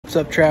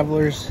What's up,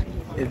 travelers?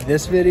 In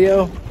this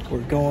video,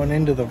 we're going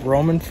into the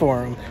Roman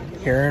Forum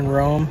here in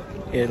Rome,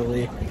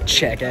 Italy.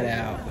 Check it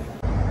out.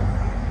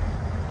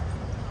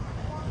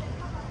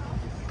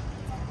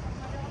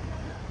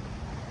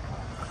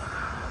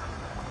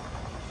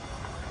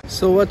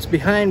 So what's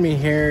behind me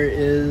here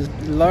is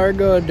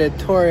Largo Di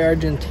Torre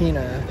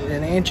Argentina.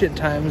 In ancient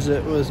times,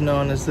 it was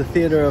known as the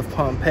Theater of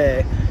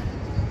Pompeii.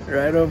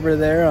 Right over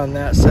there on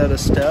that set of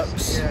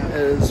steps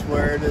is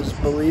where it is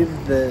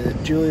believed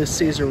that Julius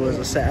Caesar was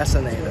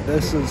assassinated.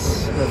 This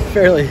is a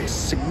fairly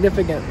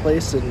significant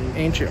place in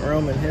ancient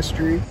Roman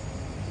history.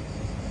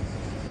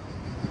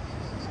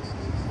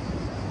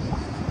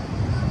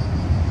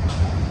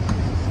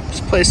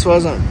 This place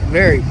wasn't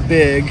very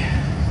big,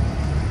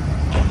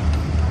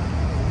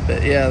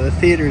 but yeah, the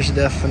theater's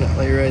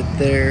definitely right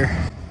there.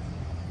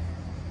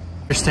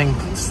 Interesting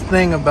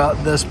thing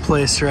about this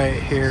place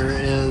right here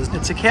is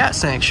it's a cat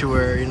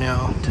sanctuary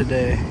now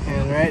today,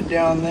 and right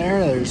down there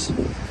there's a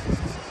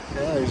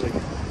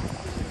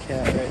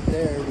cat right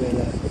there, but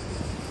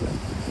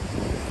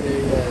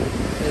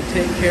they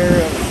take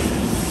care of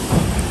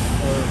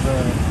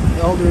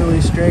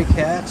elderly stray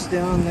cats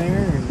down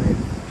there, and they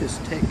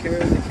just take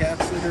care of the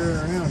cats that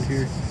are around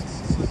here.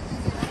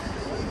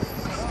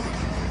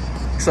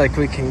 Looks like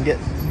we can get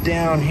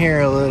down here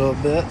a little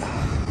bit.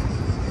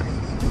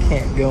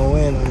 Can't go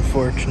in,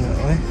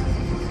 unfortunately.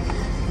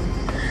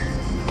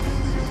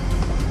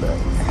 But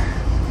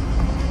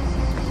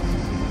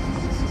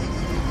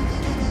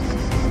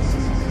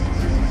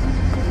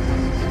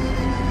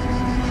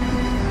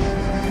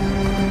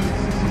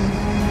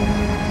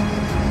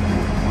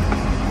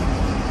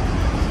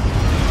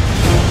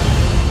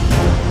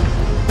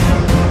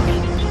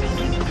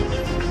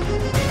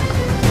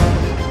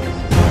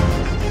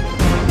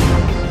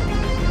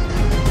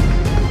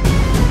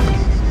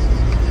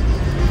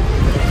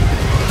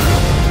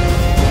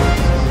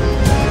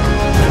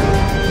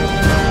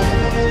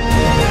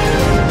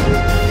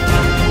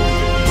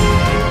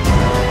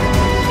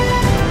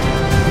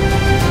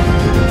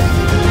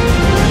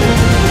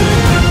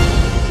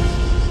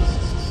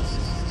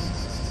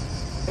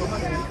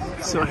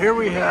so here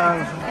we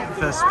have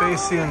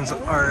Vespasian's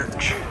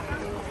Arch,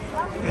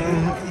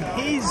 and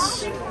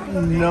he's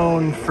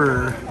known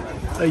for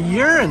a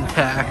urine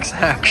tax,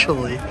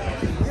 actually.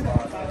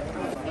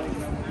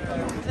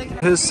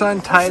 His son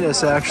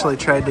Titus actually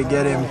tried to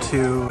get him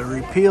to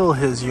repeal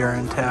his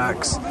urine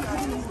tax,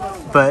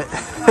 but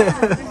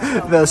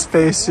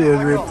Vespasian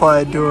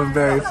replied to him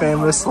very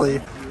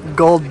famously,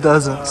 "Gold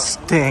doesn't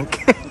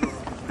stink,"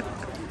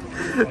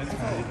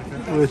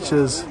 which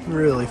is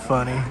really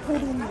funny.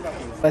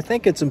 I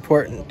think it's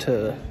important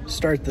to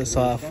start this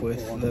off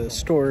with the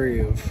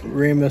story of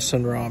Remus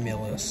and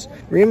Romulus.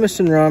 Remus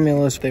and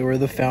Romulus, they were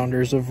the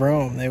founders of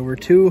Rome. They were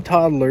two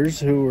toddlers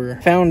who were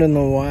found in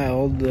the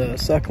wild,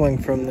 suckling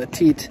from the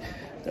teat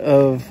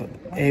of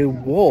a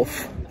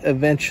wolf.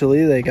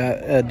 Eventually, they got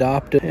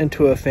adopted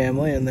into a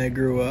family and they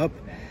grew up,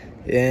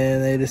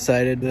 and they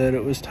decided that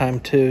it was time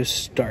to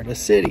start a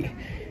city.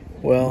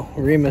 Well,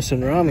 Remus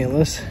and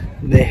Romulus,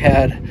 they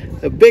had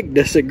a big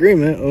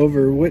disagreement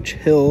over which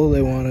hill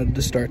they wanted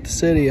to start the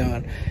city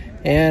on.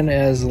 And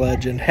as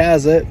legend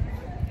has it,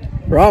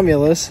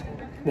 Romulus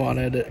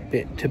wanted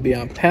it to be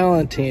on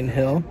Palatine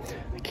Hill.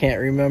 I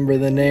can't remember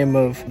the name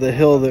of the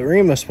hill that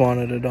Remus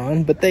wanted it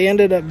on, but they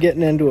ended up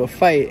getting into a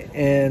fight,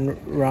 and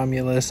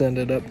Romulus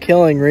ended up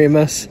killing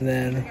Remus. And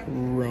then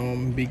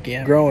Rome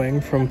began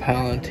growing from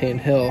Palatine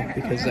Hill,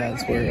 because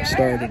that's where it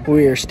started.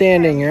 We are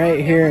standing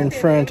right here in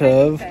front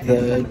of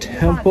the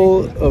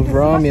Temple of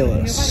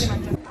Romulus.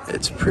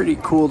 It's pretty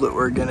cool that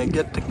we're gonna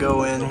get to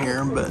go in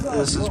here, but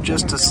this is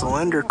just a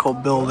cylindrical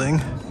building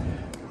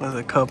with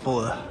a couple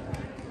of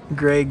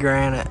gray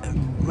granite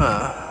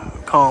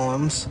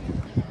columns.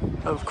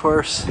 Of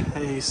course,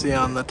 you see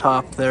on the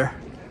top there,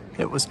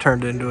 it was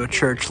turned into a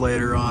church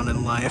later on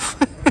in life.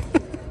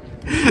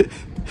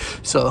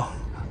 So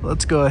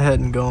let's go ahead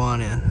and go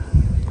on in.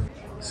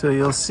 So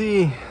you'll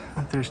see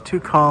that there's two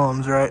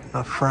columns right in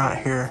the front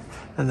here,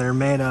 and they're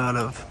made out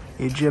of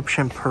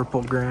Egyptian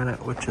purple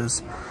granite, which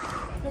is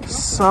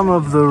some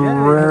of the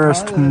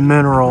rarest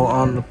mineral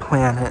on the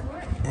planet,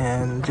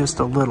 and just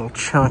a little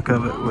chunk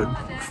of it would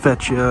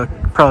fetch you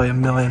probably $1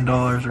 million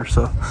or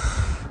so.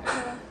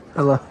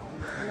 Hello.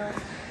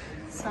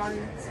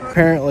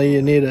 Apparently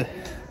you need a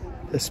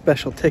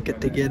special ticket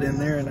to get in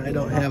there, and I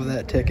don't have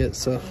that ticket,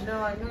 so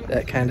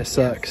that kind of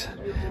sucks.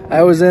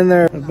 I was in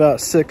there about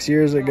 6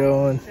 years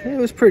ago, and it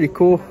was pretty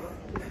cool.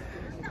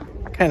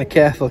 Kind of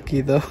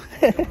Catholic-y though.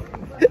 That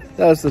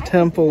was the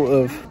Temple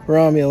of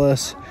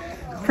Romulus.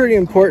 Pretty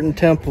important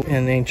temple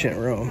in ancient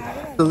Rome.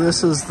 So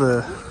this is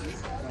the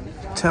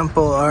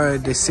Temple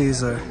di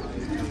Caesar,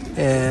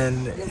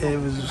 and it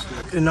was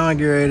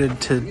inaugurated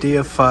to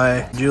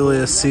deify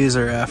Julius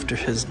Caesar after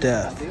his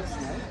death.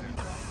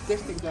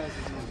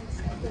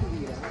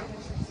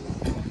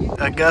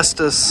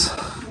 Augustus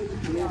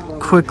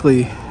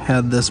quickly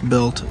had this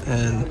built,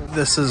 and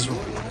this is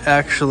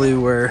actually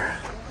where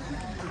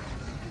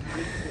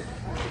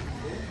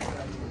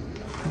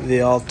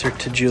the altar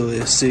to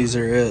Julius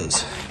Caesar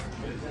is.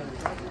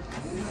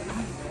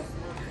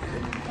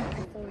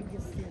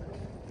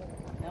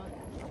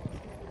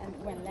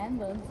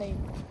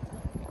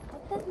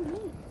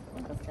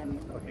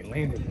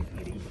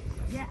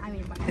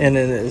 And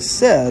it is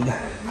said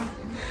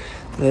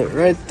that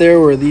right there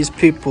where these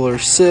people are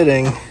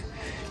sitting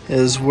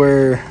is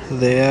where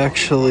they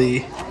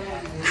actually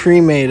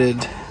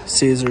cremated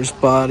Caesar's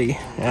body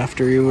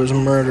after he was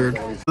murdered.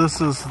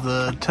 This is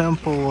the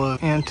temple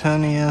of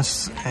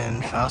Antonius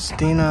and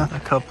Faustina,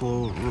 a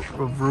couple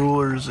of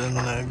rulers in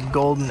the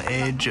golden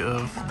age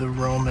of the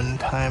Roman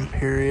time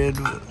period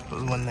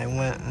when they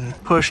went and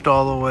pushed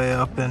all the way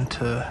up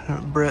into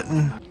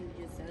Britain.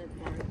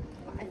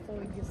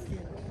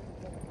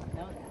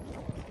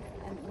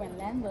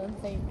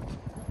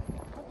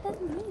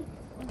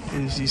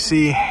 As you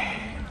see,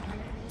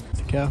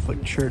 the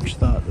Catholic Church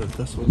thought that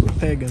this was a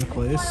pagan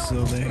place,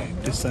 so they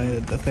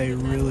decided that they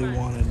really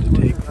wanted to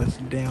take this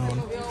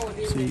down.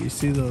 So you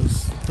see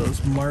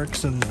those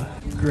marks in the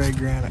gray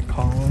granite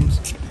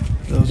columns?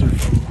 Those are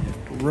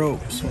from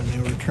ropes when they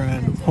were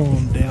trying to pull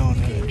them down,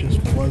 and it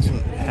just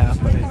wasn't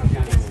happening.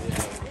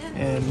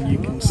 And you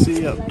can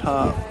see up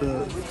top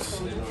that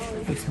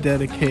it's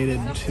dedicated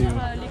to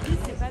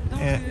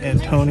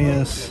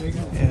Antonius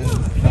and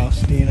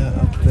Faustina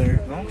up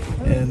there,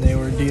 and they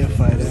were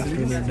deified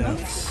after their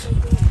deaths.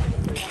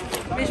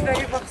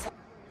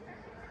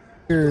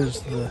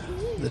 Here's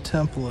the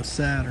temple of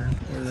Saturn,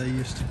 where they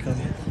used to come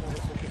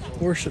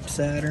worship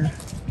Saturn.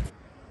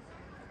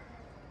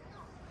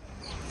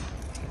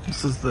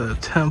 This is the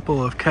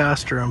temple of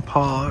Castor and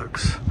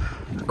Pollux.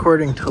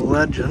 According to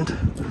legend,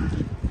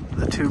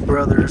 the two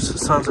brothers,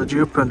 sons of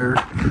Jupiter,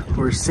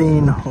 were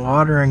seen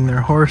watering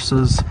their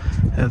horses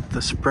at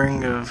the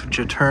spring of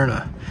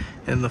Juturna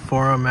in the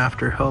Forum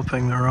after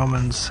helping the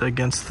Romans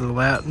against the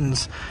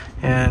Latins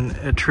and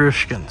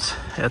Etruscans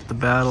at the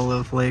Battle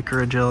of Lake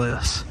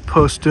Regillus.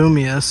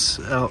 Postumius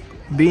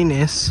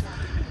Albinus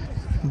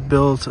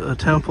built a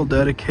temple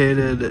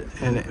dedicated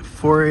in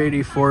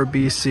 484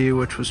 BC,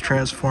 which was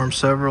transformed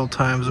several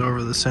times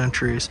over the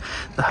centuries.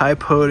 The high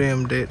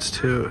podium dates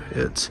to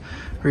its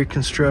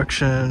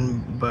reconstruction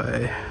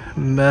by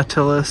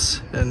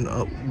Metellus in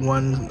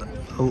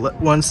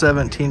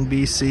 117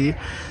 BC.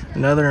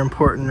 Another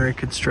important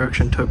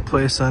reconstruction took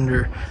place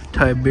under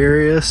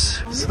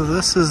Tiberius. So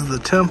this is the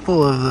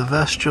Temple of the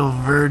Vestal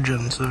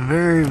Virgins, a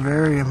very,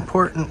 very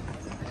important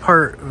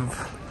part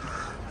of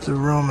the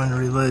Roman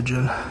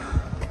religion.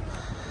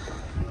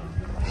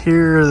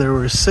 Here there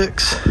were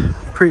 6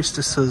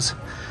 priestesses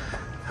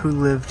who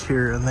lived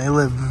here, and they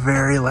lived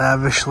very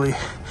lavishly,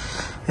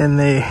 and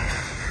they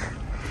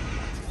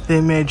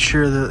made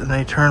sure that an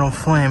eternal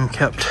flame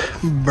kept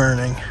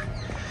burning,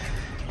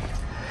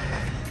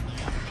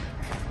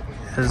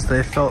 as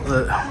they felt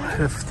that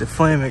if the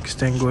flame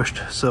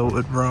extinguished, so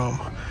would Rome.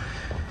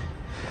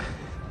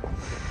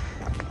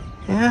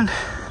 And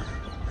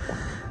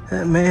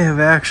that may have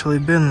actually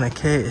been the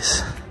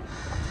case.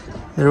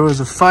 There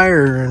was a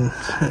fire in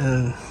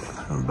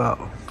about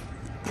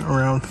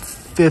around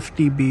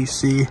 50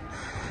 BC,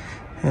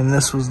 and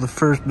this was the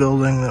first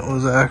building that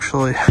was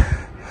actually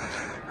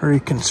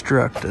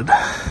reconstructed.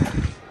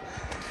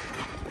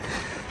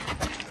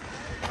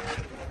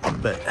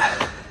 But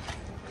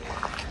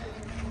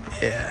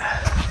yeah,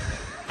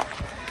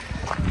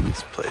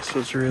 this place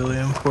was really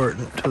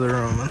important to the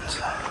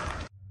Romans.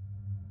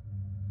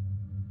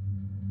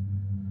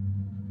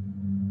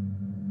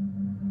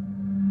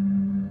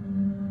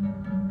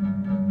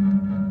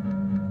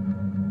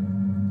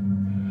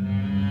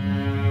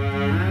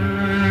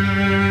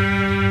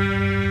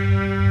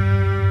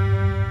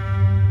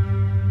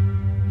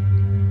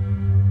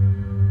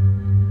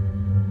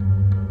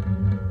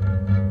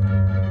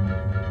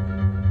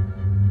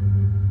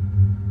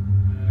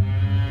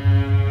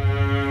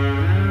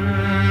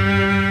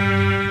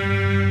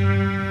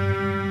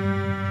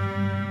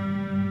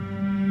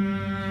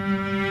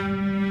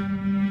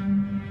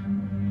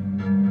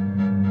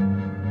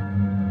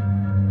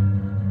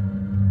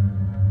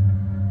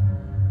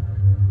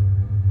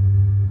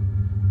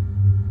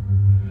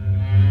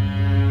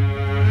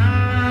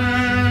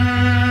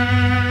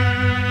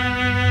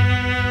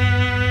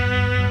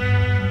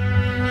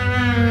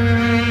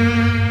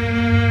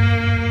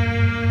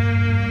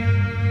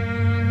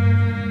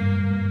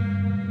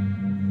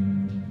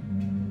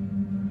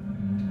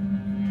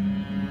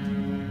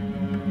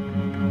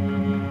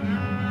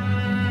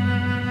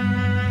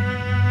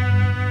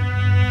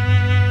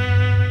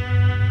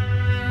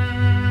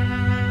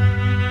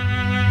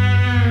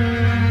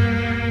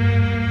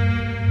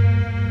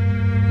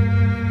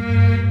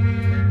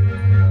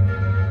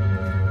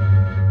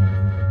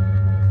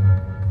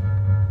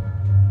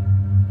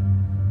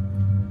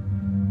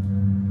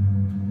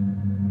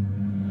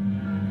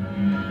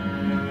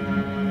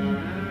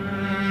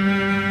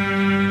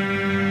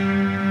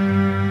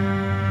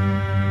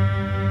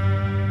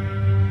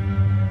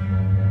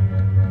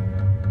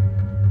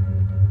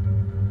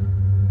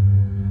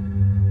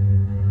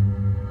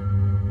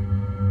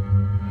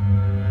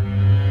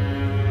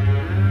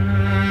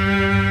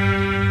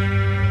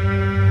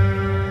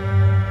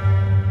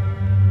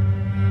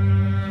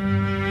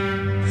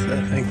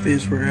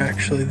 These were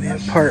actually the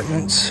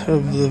apartments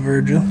of the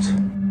virgins.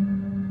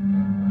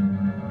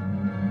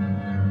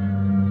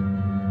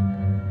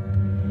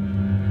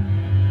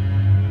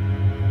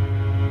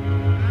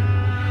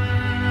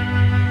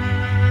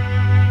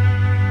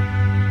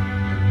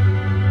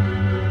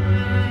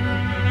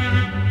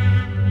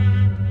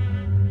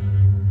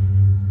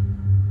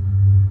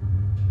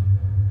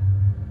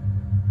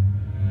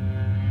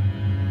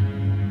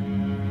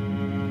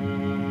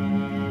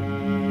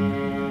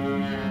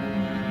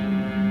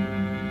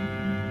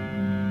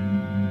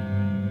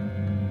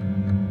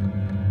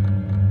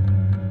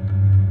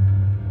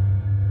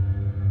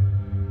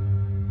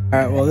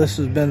 Alright, well this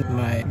has been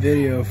my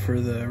video for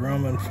the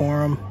Roman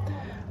Forum.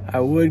 I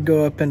would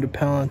go up into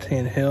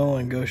Palatine Hill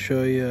and go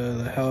show you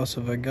the House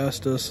of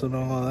Augustus and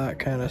all of that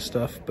kind of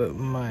stuff, but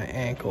my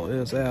ankle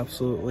is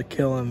absolutely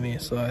killing me,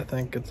 so I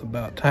think it's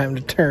about time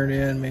to turn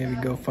in, maybe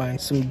go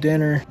find some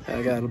dinner.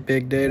 I got a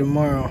big day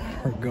tomorrow.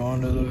 We're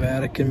going to the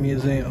Vatican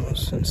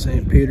Museums and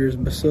St. Peter's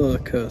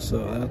Basilica, so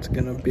that's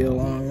gonna be a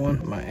long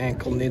one. My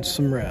ankle needs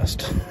some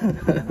rest.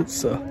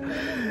 So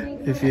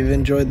if you've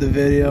enjoyed the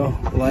video,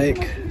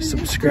 like,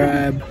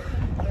 subscribe,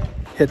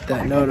 hit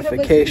that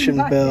notification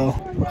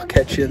bell. I'll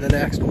catch you in the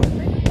next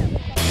one.